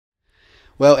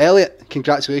Well, Elliott,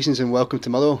 congratulations and welcome to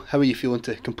Motherwell. How are you feeling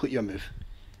to complete your move?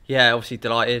 Yeah, obviously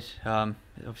delighted.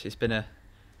 Obviously it's been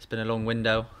a long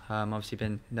window. Obviously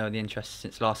been knowing the interest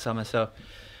since last summer. So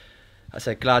I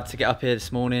said glad to get up here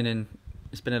this morning, and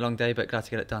it's been a long day, but glad to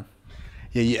get it done.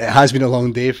 Yeah, it has been a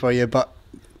long day for you, but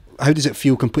how does it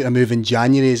feel completing a move in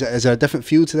January? Is there a different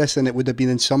feel to this than it would have been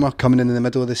in summer, coming in the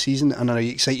middle of the season? And are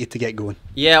you excited to get going?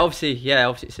 Yeah, obviously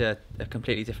it's a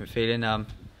completely different feeling.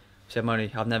 So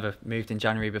I've never moved in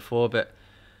January before, but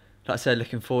like I said,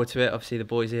 looking forward to it. Obviously the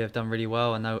boys here have done really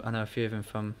well. I know a few of them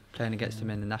from playing against them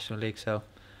in the National League, so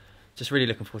just really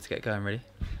looking forward to get going, really.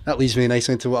 That leads me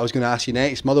nicely into what I was going to ask you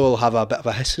next. Motherwell have a bit of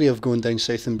a history of going down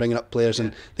south and bringing up players,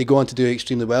 and they go on to do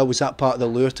extremely well. Was that part of the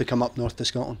lure to come up north to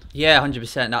Scotland? Yeah,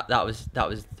 100%. That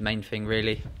was the main thing,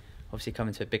 really. Obviously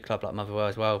coming to a big club like Motherwell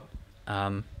as well.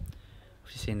 Obviously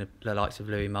seeing the likes of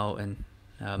Louis Moult and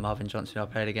Marvin Johnson, who I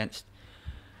played against.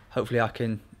 Hopefully I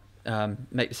can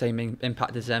make the same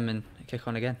impact as them and kick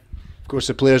on again. Of course,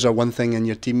 the players are one thing and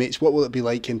your teammates. What will it be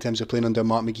like in terms of playing under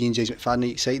Mark McGee and James McFadden? Are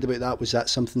you excited about that? Was that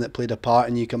something that played a part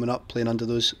in you coming up, playing under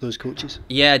those coaches?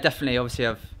 Yeah, definitely.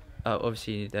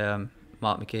 Obviously,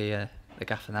 Mark McGee, the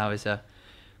gaffer now, has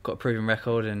got a proven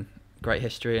record and great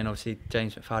history, and obviously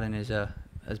James McFadden is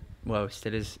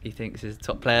still is, he thinks, is a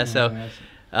top player. So,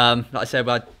 like I said,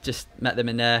 I just met them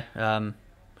in there.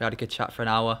 We had a good chat for an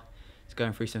hour, just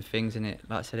going through some things, and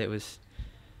like I said, it was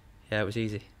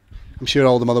easy. I'm sure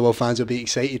all the Motherwell fans will be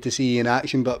excited to see you in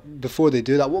action, but before they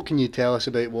do that, what can you tell us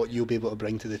about what you'll be able to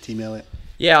bring to the team, Elliott?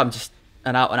 Yeah, I'm just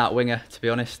an out-and-out winger, to be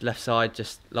honest. Left side,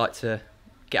 just like to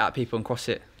get at people and cross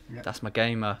it. Yep. That's my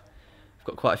game. I've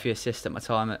got quite a few assists at my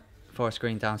time at Forest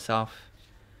Green down south.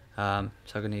 So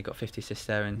I've only got 50 assists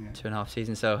there in 2.5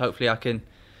 seasons. So hopefully I can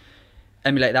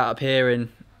emulate that up here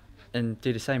and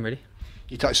do the same, really.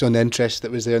 You touched on the interest that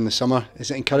was there in the summer.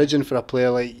 Is it encouraging for a player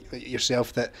like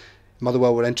yourself that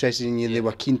Motherwell were interested in you, they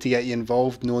were keen to get you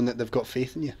involved, knowing that they've got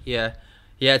faith in you? Yeah.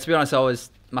 To be honest, I was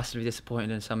massively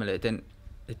disappointed in some of it.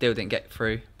 The deal didn't get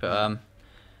through, but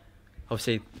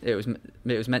obviously it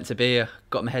was meant to be. I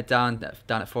got my head down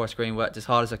at Forest Green, worked as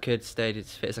hard as I could, stayed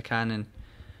as fit as I can,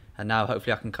 and now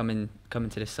hopefully I can come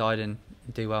into this side and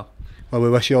do well. Well,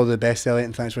 we wish you all the best, Elliott,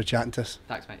 and thanks for chatting to us.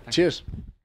 Thanks, mate. Cheers.